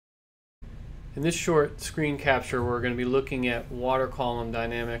In this short screen capture, we're going to be looking at water column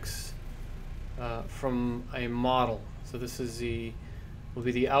dynamics from a model. So this is will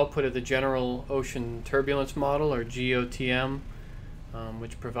be the output of the General Ocean Turbulence Model, or GOTM,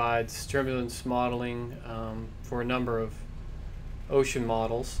 which provides turbulence modeling for a number of ocean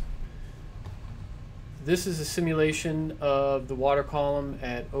models. This is a simulation of the water column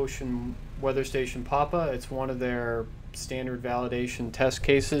at Ocean Weather Station Papa. It's one of their standard validation test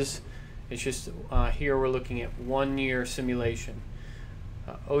cases. It's just here we're looking at 1 year simulation.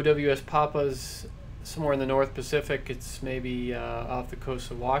 OWS Papa's somewhere in the North Pacific. It's maybe off the coast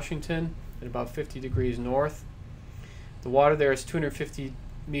of Washington at about 50 degrees north. The water there is 250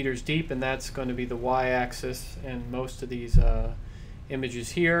 meters deep, and that's going to be the y-axis and most of these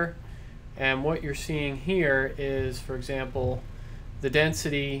images here. And what you're seeing here is, for example, the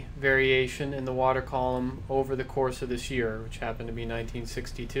density variation in the water column over the course of this year, which happened to be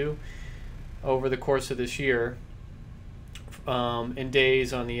 1962. Over the course of this year, in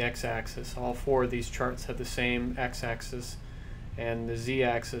days on the x-axis. All four of these charts have the same x-axis, and the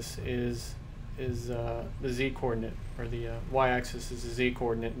z-axis is the z-coordinate, or the y-axis is the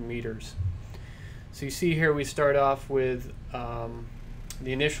z-coordinate in meters. So you see here we start off with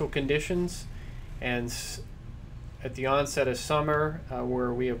the initial conditions, and at the onset of summer,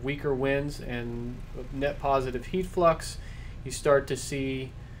 where we have weaker winds and net positive heat flux, you start to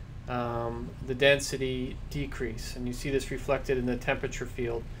see the density decrease, and you see this reflected in the temperature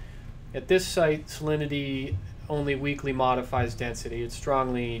field. At this site, salinity only weakly modifies density. It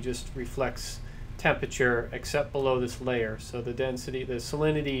strongly just reflects temperature except below this layer. So the density, the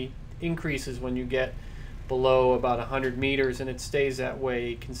salinity increases when you get below about 100 meters, and it stays that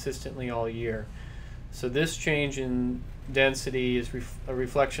way consistently all year. So this change in density is a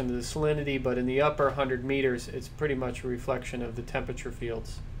reflection of the salinity, but in the upper 100 meters, it's pretty much a reflection of the temperature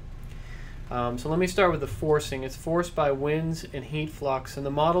fields. So let me start with the forcing. It's forced by winds and heat flux, and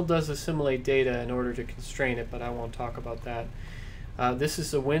the model does assimilate data in order to constrain it, but I won't talk about that. This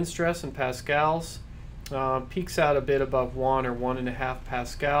is the wind stress in pascals. Peaks out a bit above 1 or 1.5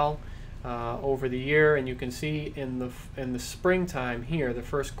 Pascal over the year, and you can see in the springtime here, the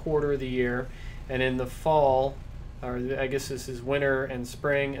first quarter of the year, and in the fall, or I guess this is winter and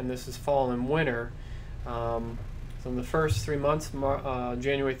spring, and this is fall and winter. So in the first 3 months,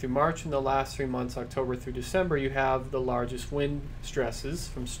 January through March, and the last 3 months, October through December, you have the largest wind stresses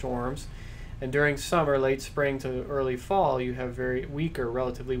from storms. And during summer, late spring to early fall, you have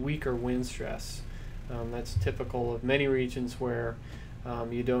relatively weaker wind stress. That's typical of many regions where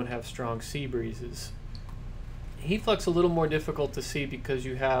you don't have strong sea breezes. Heat flux a little more difficult to see because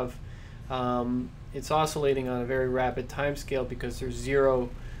you have it's oscillating on a very rapid time scale because there's zero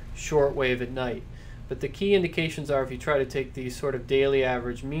shortwave at night. But the key indications are, if you try to take the sort of daily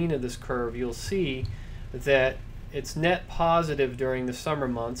average mean of this curve, you'll see that it's net positive during the summer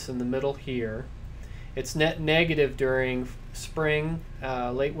months in the middle here. It's net negative during spring,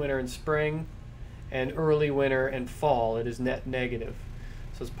 late winter and spring, and early winter and fall. It is net negative.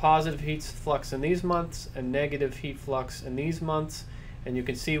 So it's positive heat flux in these months and negative heat flux in these months. And you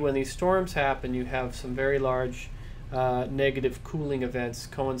can see when these storms happen, you have some very large negative cooling events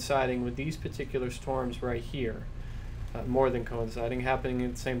coinciding with these particular storms right here. More than coinciding, happening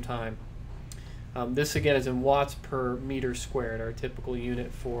at the same time. This again is in watts per meter squared, our typical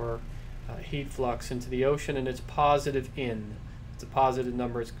unit for heat flux into the ocean, and it's positive in. It's a positive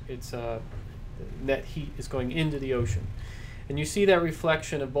number. It's net heat is going into the ocean. And you see that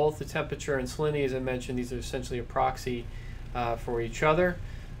reflection of both the temperature and salinity. As I mentioned, these are essentially a proxy for each other.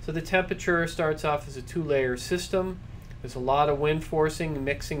 So the temperature starts off as a two-layer system. There's a lot of wind forcing,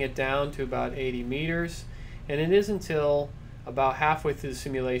 mixing it down to about 80 meters. And it is until about halfway through the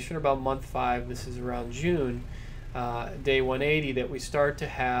simulation, or about month 5, this is around June, day 180, that we start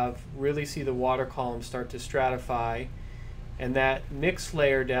to really see the water column start to stratify. And that mixed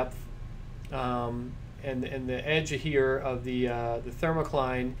layer depth and the edge here of the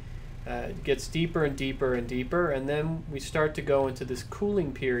thermocline gets deeper and deeper and deeper, and then we start to go into this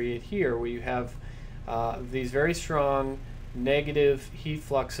cooling period here where you have these very strong negative heat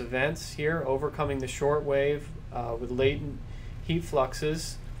flux events here, overcoming the short wave with latent heat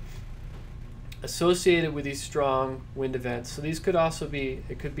fluxes associated with these strong wind events. So these could also be,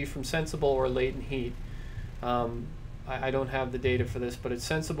 it could be from sensible or latent heat. I don't have the data for this, but it's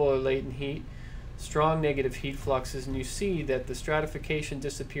sensible or latent heat, strong negative heat fluxes, and you see that the stratification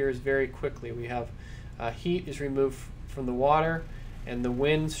disappears very quickly. We have heat is removed from the water, and the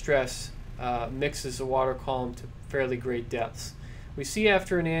wind stress mixes the water column to fairly great depths. We see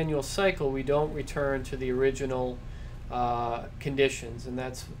after an annual cycle we don't return to the original conditions, and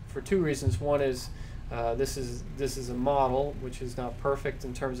that's for two reasons. One is this is a model which is not perfect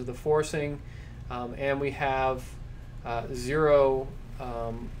in terms of the forcing, and we have zero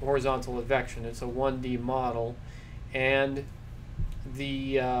horizontal advection. It's a 1D model, and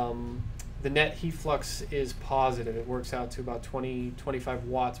the net heat flux is positive. It works out to about 25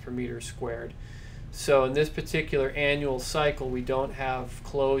 watts per meter squared. So in this particular annual cycle, we don't have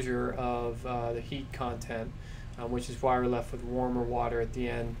closure of the heat content, which is why we're left with warmer water at the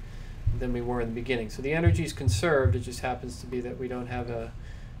end than we were in the beginning. So the energy is conserved. It just happens to be that we don't have a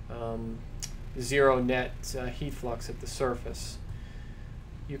zero net heat flux at the surface.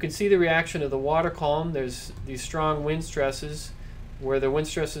 You can see the reaction of the water column. There's these strong wind stresses. Where the wind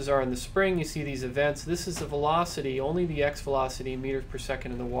stresses are in the spring, you see these events. This is the velocity, only the x velocity in meters per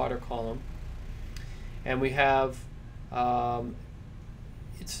second in the water column. And we have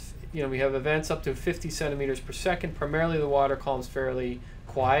we have events up to 50 centimeters per second. Primarily the water column is fairly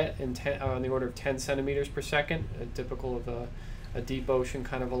quiet on the order of 10 centimeters per second, typical of a deep ocean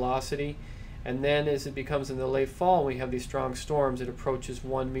kind of velocity. And then as it becomes in the late fall, we have these strong storms. It approaches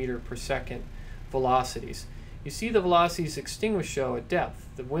 1 meter per second velocities. You see the velocities extinguish though at depth.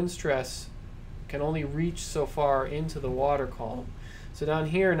 The wind stress can only reach so far into the water column. So down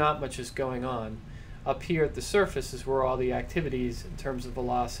here, not much is going on. Up here at the surface is where all the activity is in terms of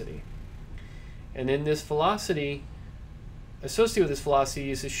velocity. And in this velocity, associated with this velocity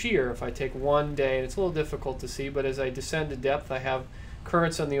is a shear. If I take one day, and it's a little difficult to see, but as I descend to depth, I have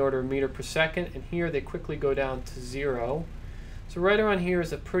currents on the order of meter per second, and here they quickly go down to 0. So right around here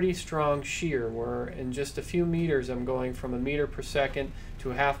is a pretty strong shear where in just a few meters I'm going from a meter per second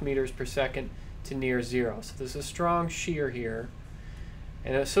to a half meters per second to near 0. So there's a strong shear here.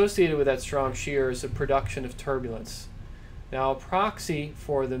 And associated with that strong shear is the production of turbulence. Now a proxy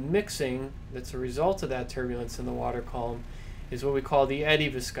for the mixing that's a result of that turbulence in the water column is what we call the eddy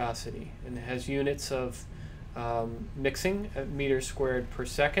viscosity. And it has units of mixing at meters squared per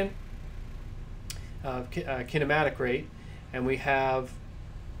second, kinematic rate. And we have,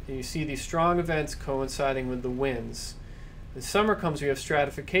 you see these strong events coinciding with the winds. As summer comes, we have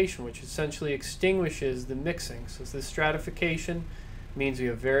stratification, which essentially extinguishes the mixing. So this stratification means we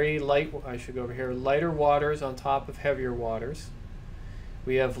have very light, I should go over here, lighter waters on top of heavier waters.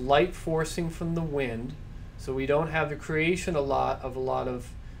 We have light forcing from the wind, so we don't have the creation of a lot of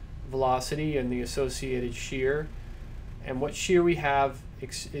velocity and the associated shear. And what shear we have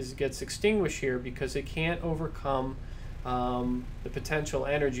gets extinguished here because it can't overcome the potential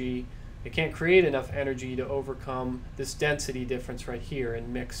energy. It can't create enough energy to overcome this density difference right here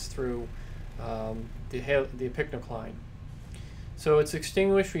and mix through the epicnocline. So it's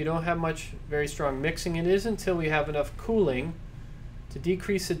extinguished. We don't have very strong mixing. It is until we have enough cooling to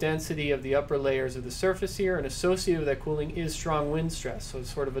decrease the density of the upper layers of the surface here, and associated with that cooling is strong wind stress. So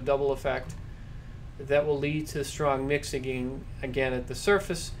it's sort of a double effect that will lead to strong mixing again at the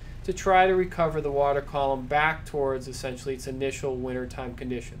surface to try to recover the water column back towards essentially its initial wintertime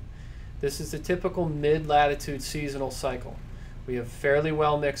condition. This is the typical mid-latitude seasonal cycle. We have fairly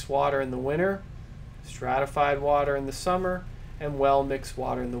well-mixed water in the winter, stratified water in the summer, and well-mixed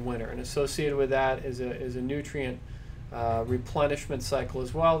water in the winter. And associated with that is a nutrient replenishment cycle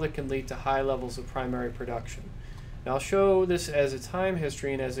as well that can lead to high levels of primary production. Now I'll show this as a time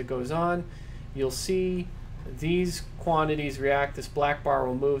history, and as it goes on, you'll see these quantities react. This black bar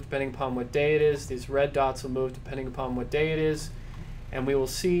will move depending upon what day it is. These red dots will move depending upon what day it is. And we will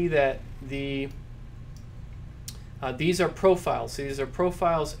see that these are profiles. So these are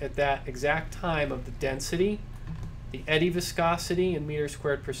profiles at that exact time of the density, the eddy viscosity in meters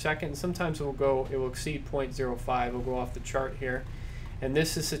squared per second. Sometimes it will exceed 0.05. It will go off the chart here. And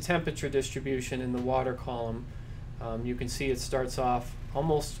this is the temperature distribution in the water column. You can see it starts off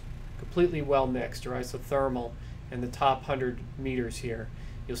almost completely well mixed or isothermal in the top 100 meters here.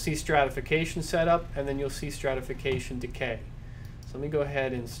 You'll see stratification set up, and then you'll see stratification decay. So let me go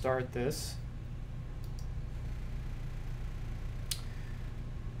ahead and start this.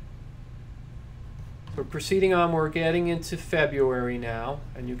 We're proceeding on. We're getting into February now,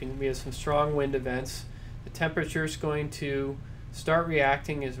 and we have some strong wind events. The temperature is going to start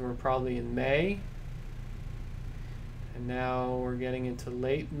reacting as we're probably in May. And now we're getting into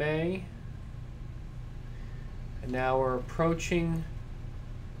late May. And now we're approaching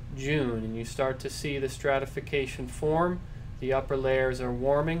June, and you start to see the stratification form. The upper layers are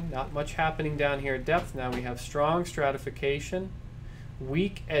warming. Not much happening down here at depth. Now we have strong stratification,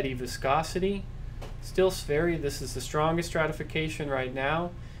 weak eddy viscosity. Still this is the strongest stratification right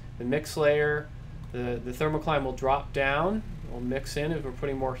now. The mixed layer, the thermocline will drop down. We'll mix in as we're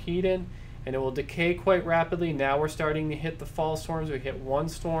putting more heat in. and it will decay quite rapidly. Now we're starting to hit the fall storms. We hit one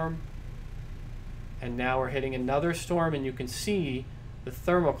storm, and now we're hitting another storm, and you can see the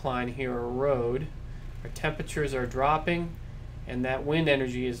thermocline here erode. Our temperatures are dropping, and that wind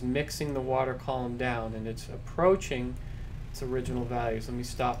energy is mixing the water column down, and it's approaching its original values. Let me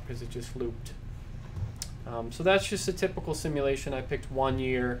stop because it just looped. So that's just a typical simulation. I picked 1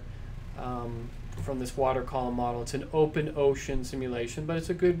 year from this water column model. It's an open ocean simulation, but it's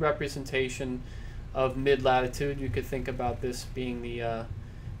a good representation of mid-latitude. You could think about this being the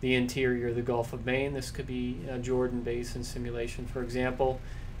interior of the Gulf of Maine. This could be a Jordan Basin simulation, for example,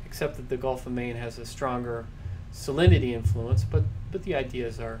 except that the Gulf of Maine has a stronger salinity influence, but the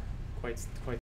ideas are quite